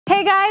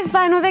Hey guys,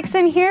 Vinyl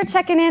Vixen here,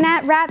 checking in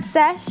at Wrap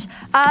Sesh.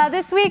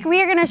 This week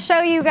we are going to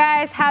show you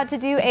guys how to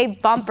do a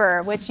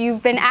bumper, which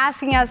you've been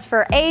asking us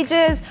for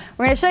ages.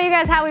 We're going to show you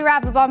guys how we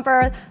wrap a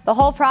bumper, the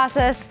whole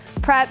process,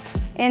 prep,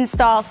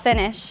 install,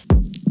 finish.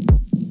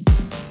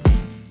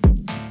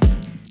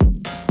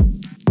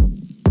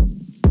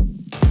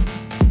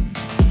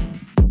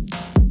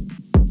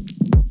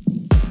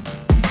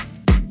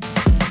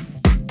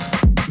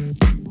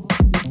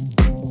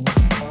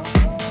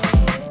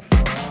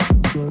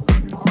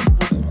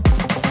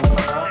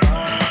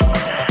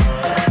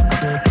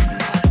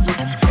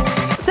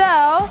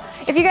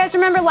 If you guys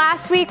remember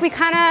last week, we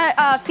kind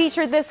of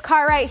featured this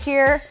car right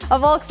here, a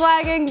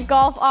Volkswagen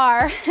Golf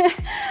R.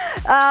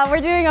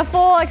 We're doing a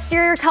full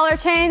exterior color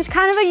change,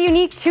 kind of a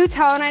unique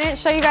two-tone. I didn't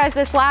show you guys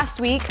this last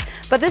week,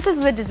 but this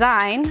is the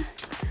design.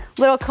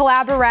 Little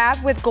collab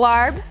wrap with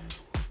Glarb.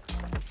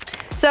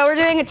 So we're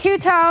doing a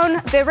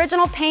two-tone. The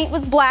original paint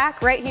was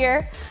black right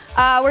here.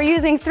 We're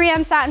using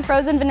 3M Satin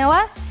Frozen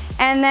Vanilla,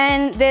 and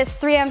then this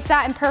 3M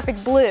Satin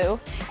Perfect Blue.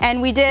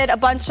 And we did a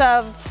bunch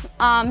of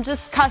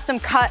just custom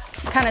cut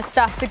kind of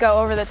stuff to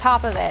go over the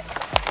top of it.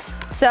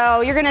 So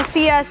you're gonna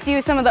see us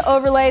do some of the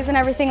overlays and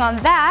everything on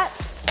that.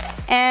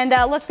 And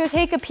let's go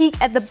take a peek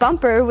at the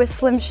bumper with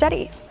Slim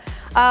Shetty.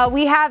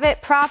 We have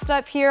it propped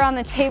up here on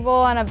the table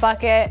on a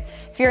bucket.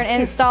 If you're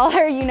an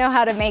installer, you know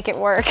how to make it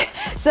work.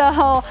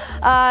 So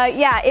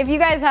yeah, if you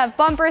guys have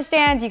bumper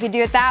stands, you could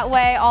do it that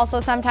way. Also,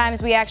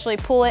 sometimes we actually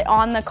pull it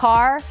on the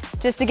car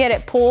just to get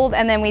it pulled,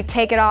 and then we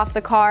take it off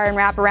the car and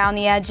wrap around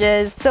the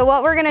edges. So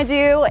what we're gonna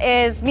do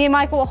is me and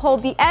Michael will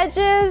hold the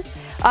edges.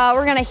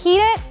 We're gonna heat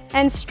it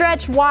and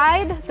stretch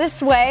wide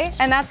this way,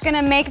 and that's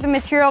gonna make the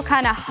material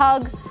kind of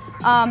hug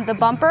the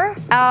bumper.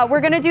 We're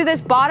gonna do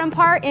this bottom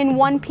part in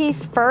one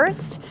piece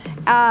first.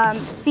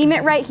 Seam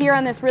it right here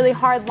on this really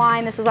hard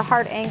line. This is a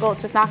hard angle,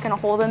 it's just not gonna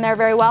hold in there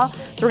very well.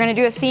 So we're gonna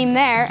do a seam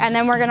there, and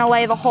then we're gonna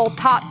lay the whole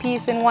top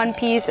piece in one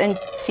piece and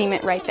seam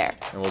it right there.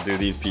 And we'll do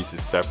these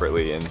pieces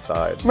separately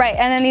inside. Right,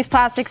 and then these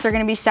plastics are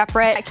gonna be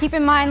separate. Keep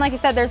in mind, like I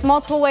said, there's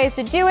multiple ways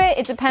to do it.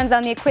 It depends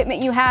on the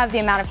equipment you have, the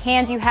amount of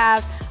hands you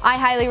have. I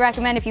highly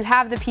recommend, if you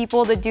have the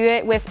people, to do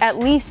it with at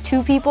least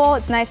 2 people.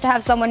 It's nice to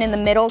have someone in the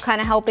middle kind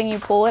of helping you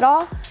pull it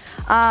all.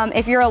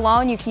 If you're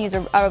alone, you can use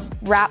a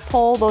wrap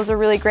pole. Those are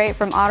really great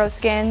from Auto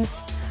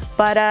Skins.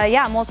 But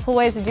yeah, multiple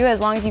ways to do it as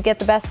long as you get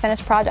the best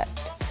finished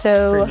project.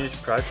 So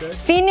Finished project?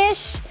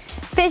 Finish,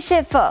 fish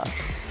it full.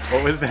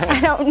 What was that? I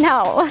don't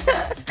know.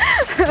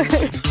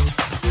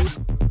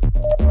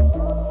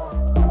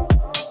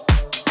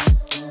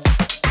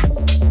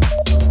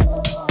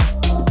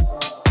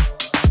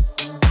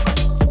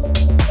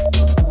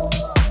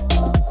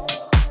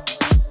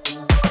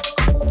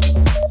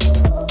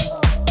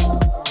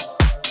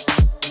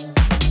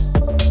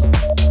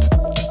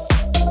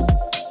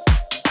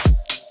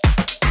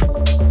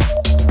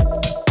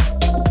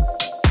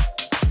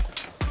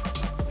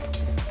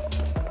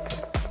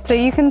 So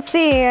you can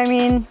see, I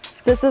mean,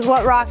 this is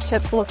what rock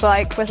chips look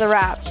like with a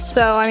wrap.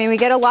 So, I mean, we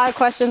get a lot of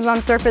questions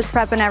on surface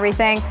prep and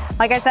everything.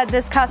 Like I said,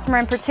 this customer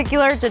in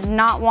particular did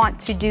not want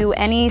to do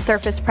any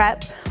surface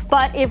prep.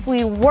 But if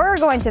we were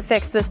going to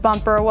fix this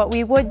bumper, what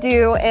we would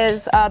do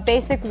is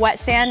basic wet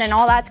sand, and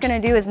all that's gonna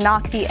do is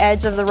knock the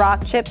edge of the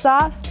rock chips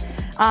off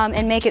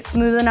and make it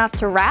smooth enough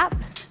to wrap.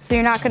 So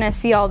you're not gonna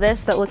see all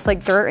this that looks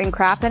like dirt and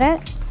crap in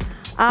it.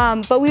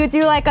 But we would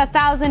do like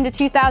 1,000 to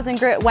 2,000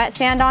 grit wet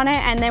sand on it,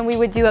 and then we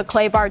would do a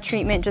clay bar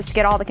treatment just to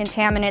get all the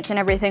contaminants and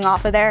everything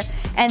off of there,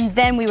 and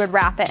then we would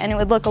wrap it, and it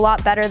would look a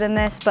lot better than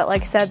this. But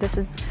like I said, this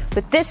is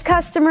with this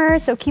customer,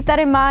 so keep that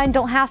in mind.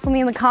 Don't hassle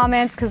me in the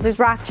comments because there's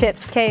rock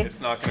chips, okay? It's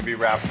not going to be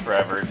wrapped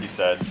forever, he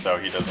said, so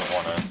he doesn't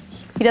want to.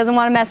 He doesn't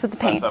want to mess with the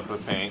paint. Mess up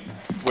with paint,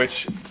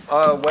 which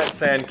wet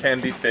sand can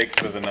be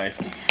fixed with a nice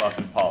buff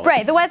and polish.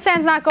 Right, the wet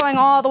sand's not going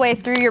all the way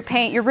through your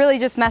paint. You're really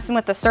just messing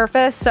with the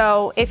surface.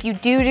 So if you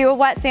do a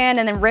wet sand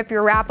and then rip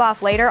your wrap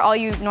off later, all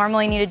you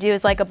normally need to do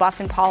is like a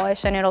buff and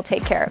polish, and it'll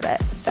take care of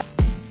it. So.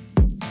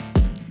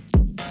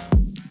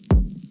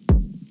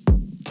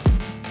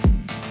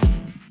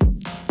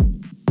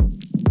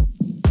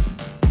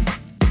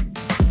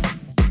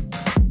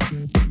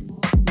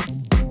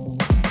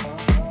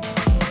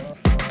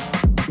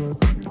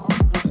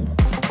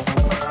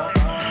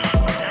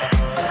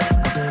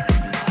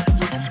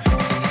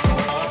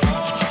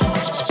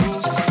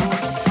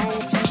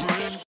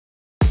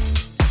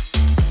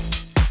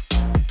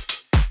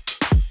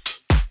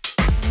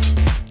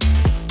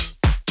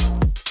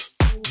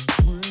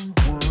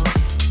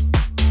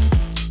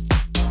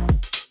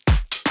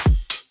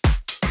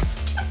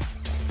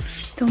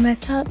 Don't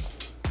mess up.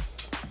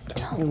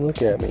 Don't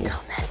look at me.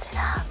 Don't mess it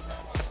up.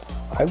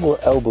 I will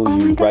elbow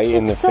you right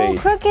in the face.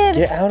 It's so crooked.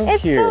 Get out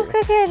of here. It's so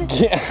crooked.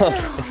 Get out.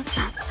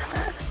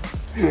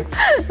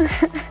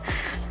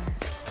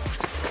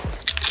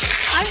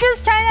 I'm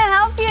just trying to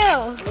help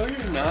you. No,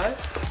 you're not.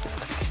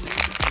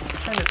 You're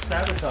trying to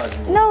sabotage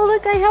me. No,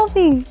 look, I'm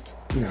helping.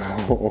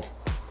 No.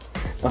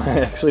 It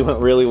actually went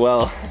really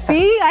well.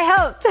 See, I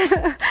helped.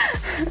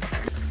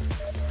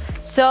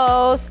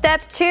 So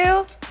step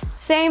 2,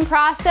 same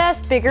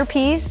process, bigger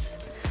piece.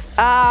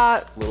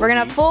 We're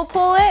gonna full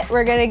pull it.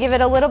 We're gonna give it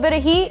a little bit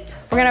of heat.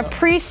 We're gonna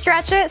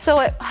pre-stretch it so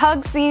it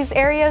hugs these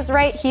areas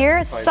right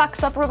here,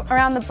 sucks up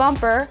around the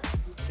bumper.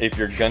 If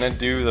you're gonna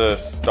do the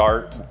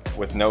start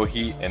with no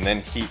heat and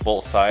then heat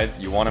both sides,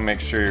 you wanna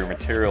make sure your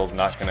material's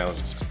not gonna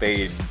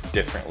fade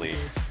differently.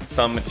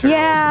 Some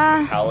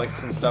materials,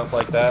 metallics and stuff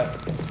like that,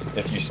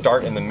 if you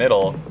start in the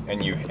middle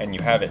and you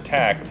have it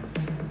tacked,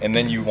 and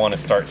then you want to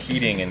start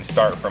heating and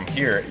start from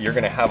here, you're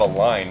going to have a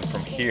line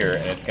from here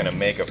and it's going to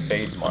make a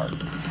fade mark.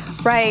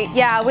 Right,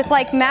 yeah, with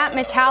like matte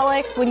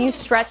metallics, when you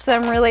stretch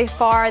them really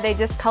far, they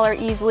discolor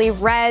easily.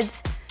 Reds,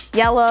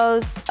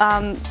 yellows,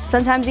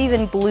 sometimes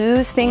even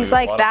blues, things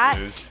like that.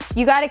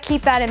 You got to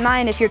keep that in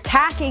mind. If you're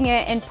tacking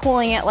it and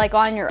pulling it like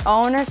on your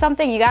own or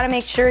something, you got to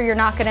make sure you're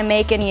not going to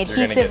make any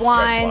adhesive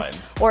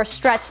lines or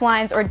stretch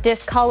lines or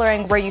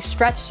discoloring where you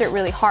stretched it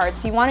really hard.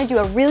 So you want to do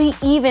a really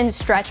even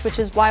stretch, which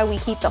is why we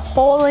heat the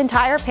whole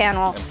entire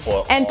panel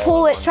and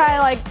pull it,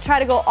 try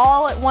to go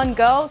all at one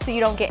go so you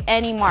don't get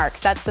any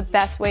marks. That's the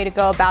best way to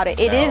go about it.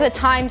 It is a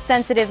time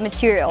sensitive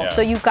material,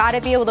 so you got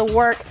to be able to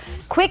work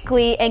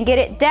quickly and get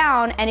it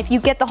down, and if you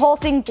get the whole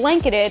thing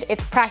blanketed,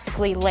 it's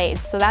practically laid.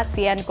 So that's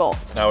the end goal.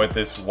 Now with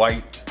this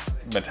white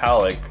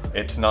metallic,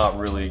 it's not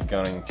really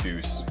going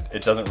to,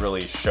 it doesn't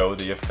really show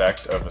the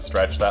effect of a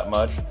stretch that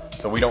much,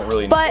 so we don't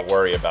really need to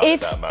worry about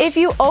it that much. If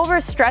you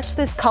overstretch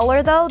this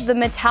color though, the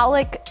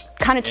metallic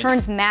kind of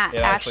turns matte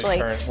actually.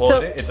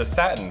 Well, it's a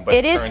satin, but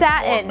it is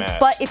satin,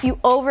 but if you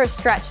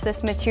overstretch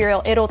this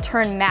material, it'll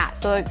turn matte.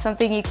 So it's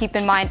something you keep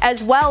in mind,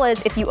 as well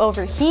as if you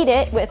overheat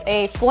it with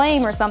a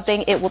flame or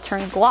something, it will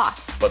turn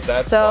gloss. But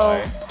that's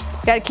why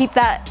you got to keep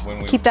that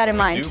in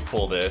mind. When we do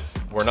pull this,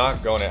 we're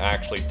not going to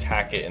actually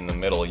tack it in the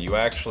middle. You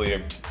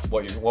actually,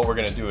 what we're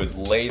going to do is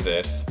lay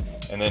this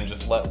and then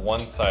just let one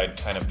side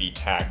kind of be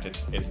tacked.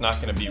 It's not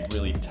going to be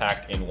really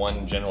tacked in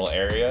one general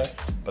area,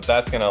 but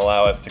that's going to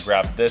allow us to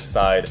grab this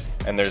side,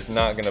 and there's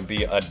not going to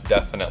be a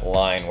definite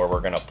line where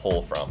we're going to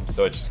pull from.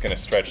 So it's just going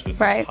to stretch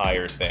this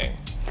entire thing.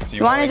 So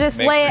you want to just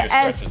lay it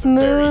as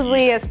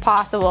smoothly as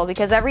possible,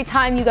 because every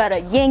time you got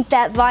to yank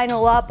that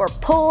vinyl up or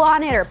pull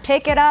on it or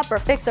pick it up or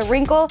fix a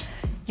wrinkle,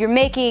 you're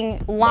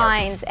making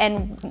lines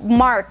and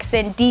marks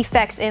and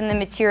defects in the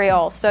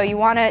material. So you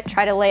want to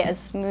try to lay it as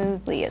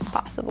smoothly as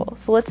possible.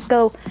 So let's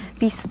go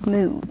be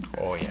smooth.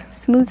 Oh yeah.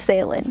 Smooth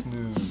sailing.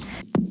 Smooth.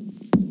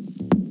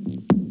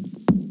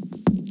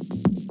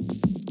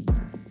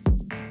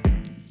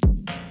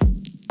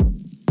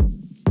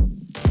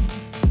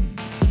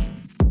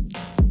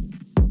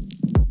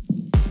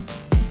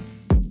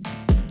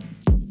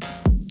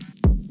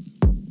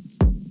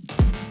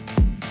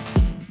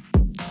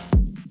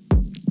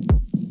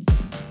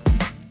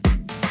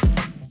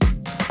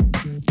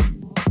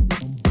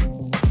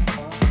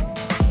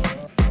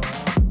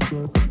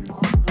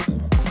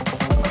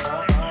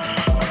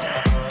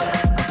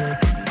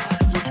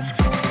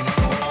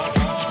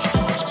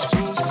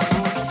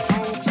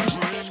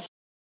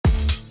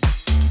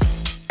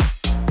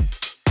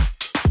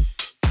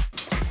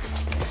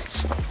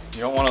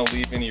 You don't want to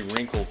leave any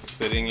wrinkles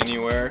sitting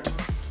anywhere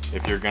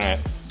if you're gonna,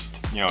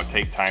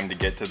 take time to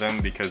get to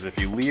them, because if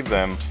you leave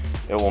them,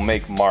 it will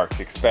make marks,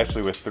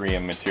 especially with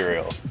 3M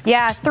material.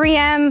 Yeah,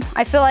 3M,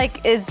 I feel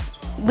like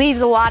leaves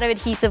a lot of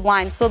adhesive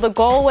lines. So the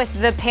goal with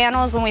the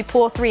panels when we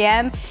pull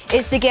 3M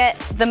is to get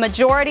the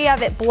majority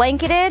of it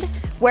blanketed,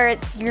 where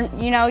you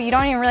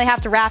don't even really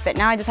have to wrap it.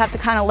 Now I just have to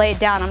kind of lay it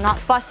down. I'm not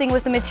fussing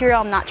with the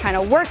material. I'm not trying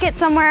to work it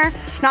somewhere.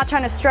 I'm not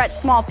trying to stretch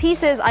small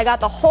pieces. I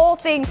got the whole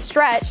thing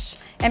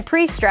stretched and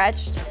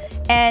pre-stretched,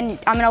 and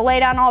I'm gonna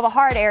lay down all the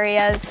hard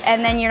areas,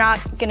 and then you're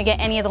not gonna get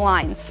any of the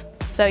lines.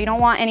 So you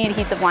don't want any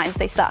adhesive lines,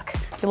 they suck.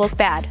 They look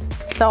bad.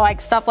 So like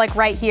stuff like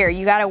right here,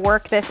 you gotta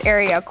work this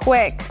area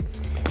quick,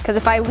 because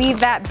if I leave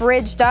that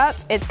bridged up,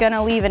 it's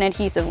gonna leave an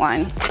adhesive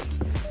line.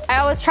 I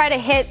always try to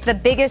hit the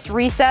biggest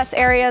recess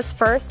areas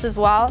first as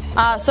well.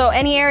 So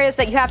any areas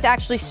that you have to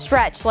actually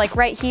stretch, like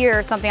right here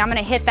or something, I'm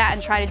gonna hit that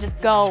and try to just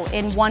go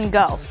in one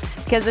go,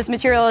 because this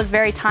material is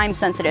very time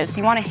sensitive. So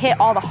you wanna hit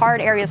all the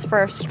hard areas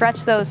first,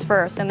 stretch those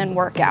first, and then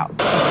work out.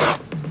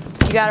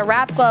 You got a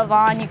wrap glove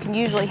on, you can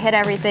usually hit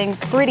everything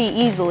pretty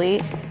easily.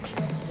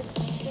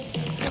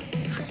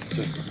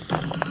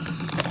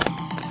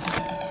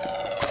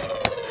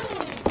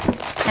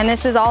 And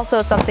this is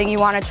also something you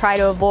wanna try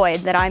to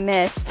avoid that I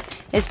missed,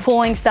 is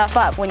pulling stuff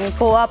up. When you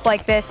pull up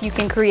like this, you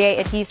can create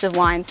adhesive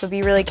lines, so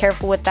be really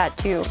careful with that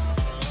too.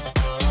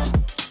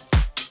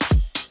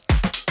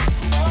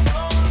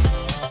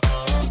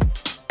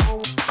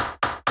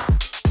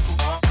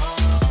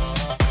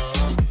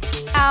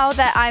 Now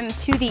that I'm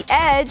to the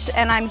edge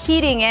and I'm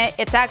heating it,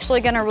 it's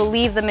actually gonna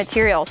relieve the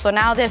material. So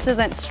now this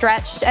isn't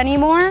stretched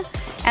anymore,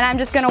 and I'm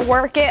just gonna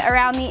work it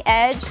around the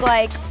edge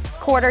like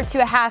 1/4 to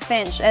 1/2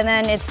 inch, and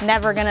then it's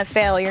never gonna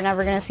fail. You're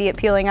never gonna see it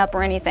peeling up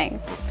or anything.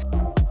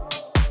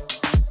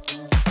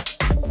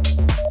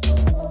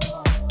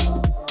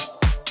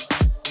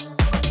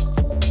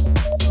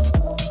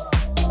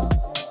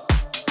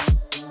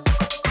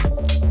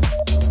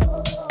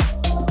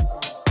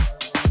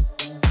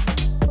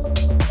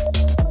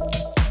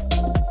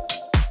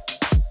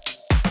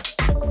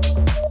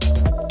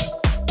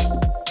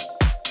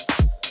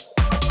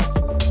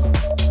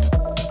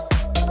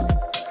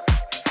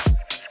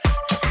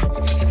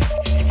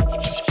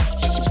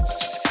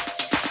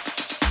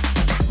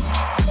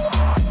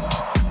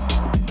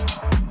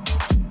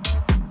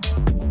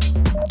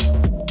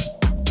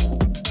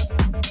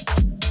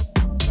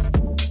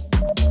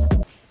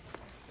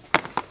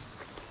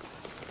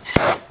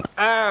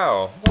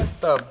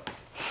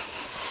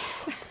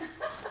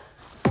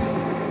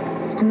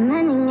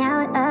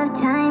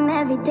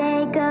 every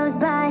day goes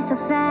by so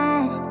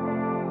fast,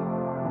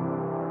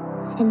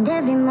 and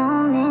every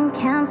moment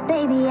counts,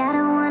 baby, I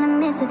don't wanna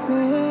miss a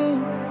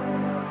thing.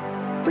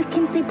 We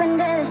can sleep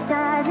under the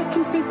stars, we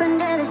can sleep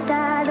under the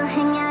stars, or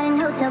hang out in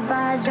hotel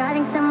bars,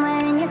 driving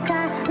somewhere in your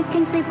car. We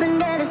can sleep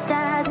under the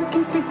stars, we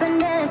can sleep under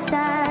the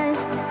stars,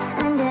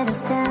 under the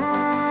stars.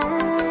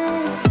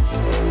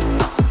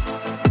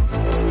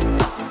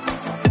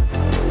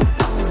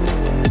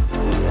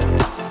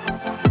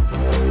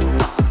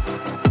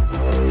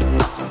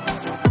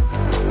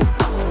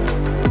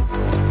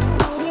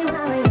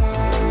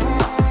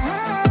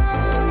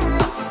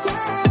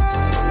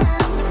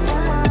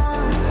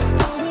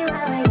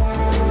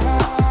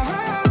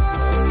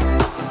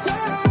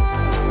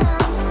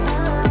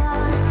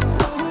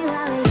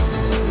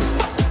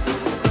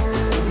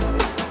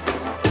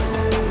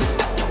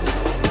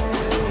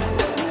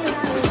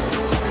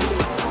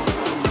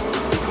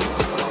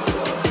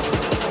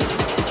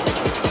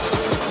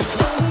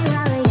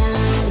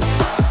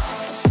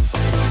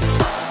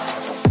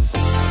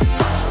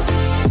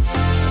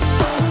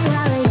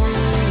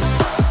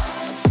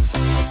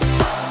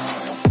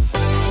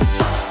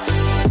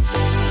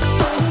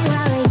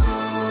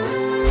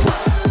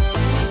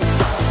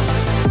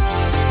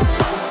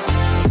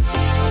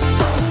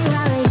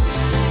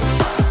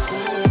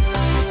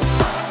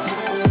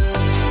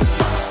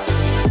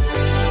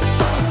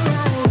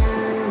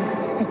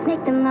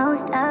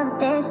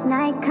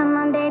 Come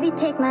on, baby,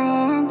 take my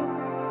hand.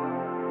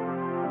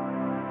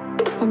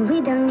 And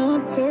we don't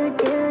need to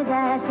do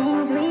the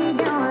things we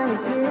don't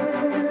want to do.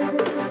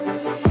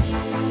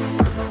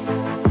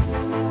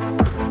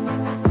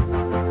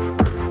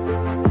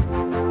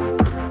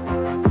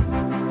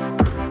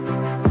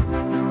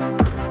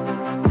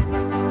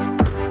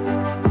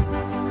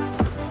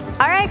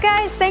 Alright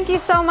guys, thank you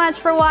so much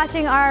for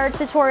watching our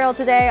tutorial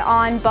today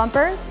on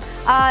bumpers.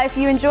 If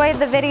you enjoyed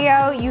the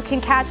video, you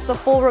can catch the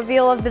full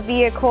reveal of the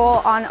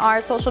vehicle on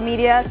our social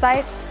media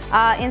sites.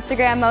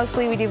 Instagram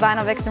mostly, we do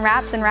Vinyl Vixen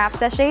Wraps and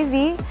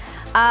Wrap-Sesh-AZ.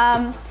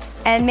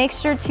 And make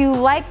sure to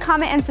like,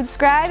 comment, and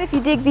subscribe if you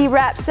dig the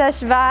Wrap-Sesh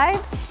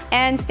vibe.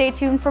 And stay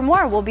tuned for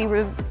more. We'll be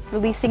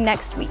releasing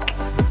next week.